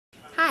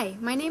Hi,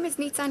 my name is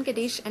Nitsan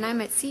Gadesh and I'm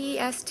at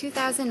CES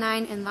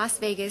 2009 in Las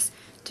Vegas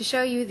to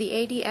show you the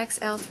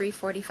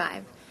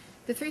ADXL345.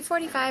 The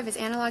 345 is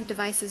Analog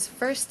Device's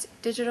first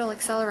digital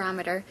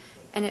accelerometer,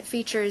 and it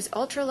features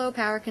ultra-low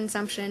power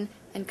consumption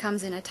and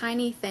comes in a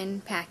tiny,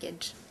 thin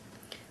package.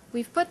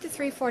 We've put the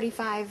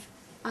 345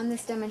 on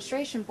this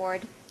demonstration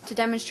board to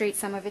demonstrate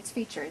some of its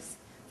features.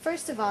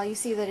 First of all, you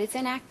see that it's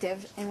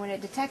inactive, and when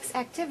it detects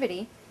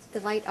activity, the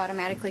light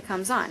automatically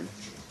comes on.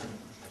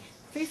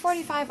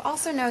 345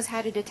 also knows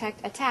how to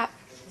detect a tap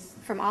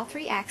from all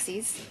three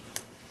axes,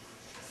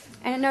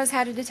 and it knows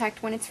how to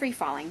detect when it's free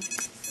falling.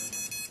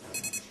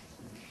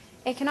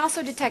 It can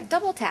also detect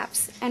double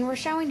taps, and we're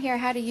showing here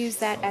how to use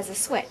that as a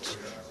switch.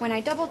 When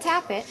I double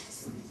tap it,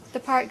 the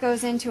part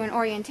goes into an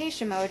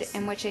orientation mode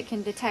in which it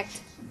can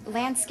detect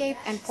landscape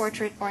and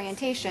portrait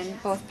orientation,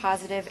 both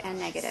positive and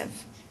negative.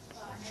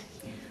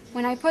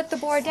 When I put the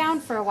board down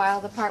for a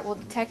while, the part will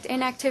detect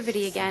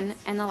inactivity again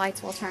and the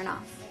lights will turn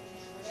off.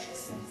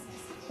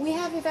 We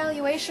have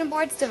evaluation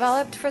boards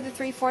developed for the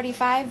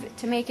 345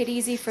 to make it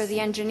easy for the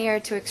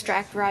engineer to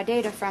extract raw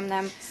data from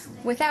them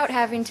without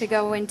having to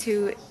go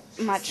into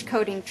much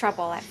coding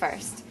trouble at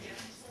first.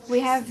 We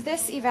have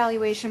this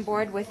evaluation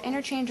board with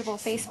interchangeable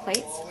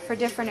faceplates for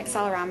different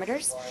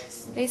accelerometers.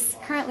 These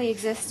currently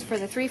exist for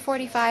the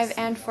 345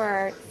 and for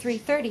our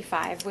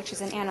 335, which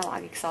is an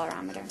analog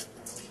accelerometer.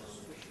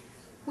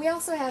 We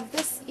also have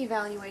this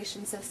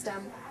evaluation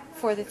system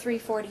for the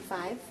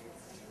 345.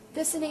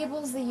 This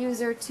enables the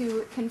user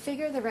to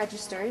configure the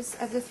registers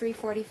of the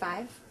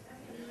 345.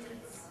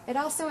 It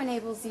also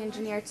enables the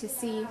engineer to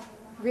see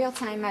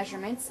real-time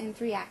measurements in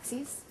three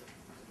axes.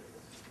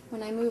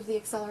 When I move the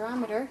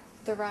accelerometer,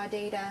 the raw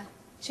data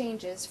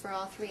changes for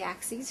all three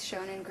axes,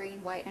 shown in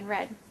green, white, and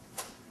red.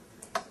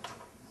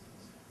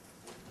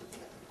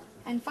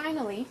 And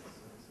finally,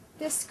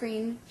 this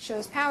screen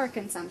shows power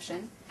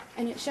consumption,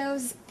 and it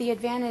shows the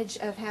advantage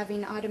of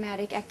having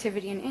automatic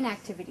activity and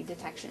inactivity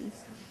detection.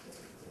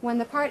 When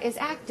the part is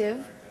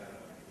active,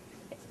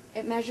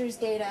 it measures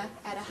data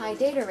at a high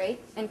data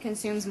rate and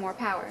consumes more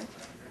power.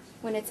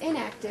 When it's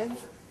inactive,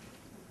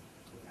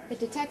 it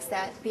detects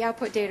that the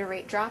output data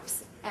rate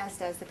drops, as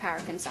does the power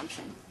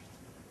consumption.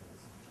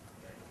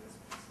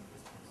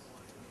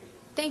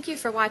 Thank you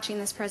for watching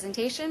this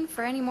presentation.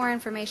 For any more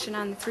information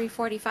on the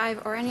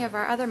 345 or any of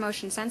our other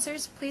motion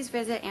sensors, please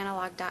visit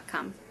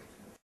analog.com.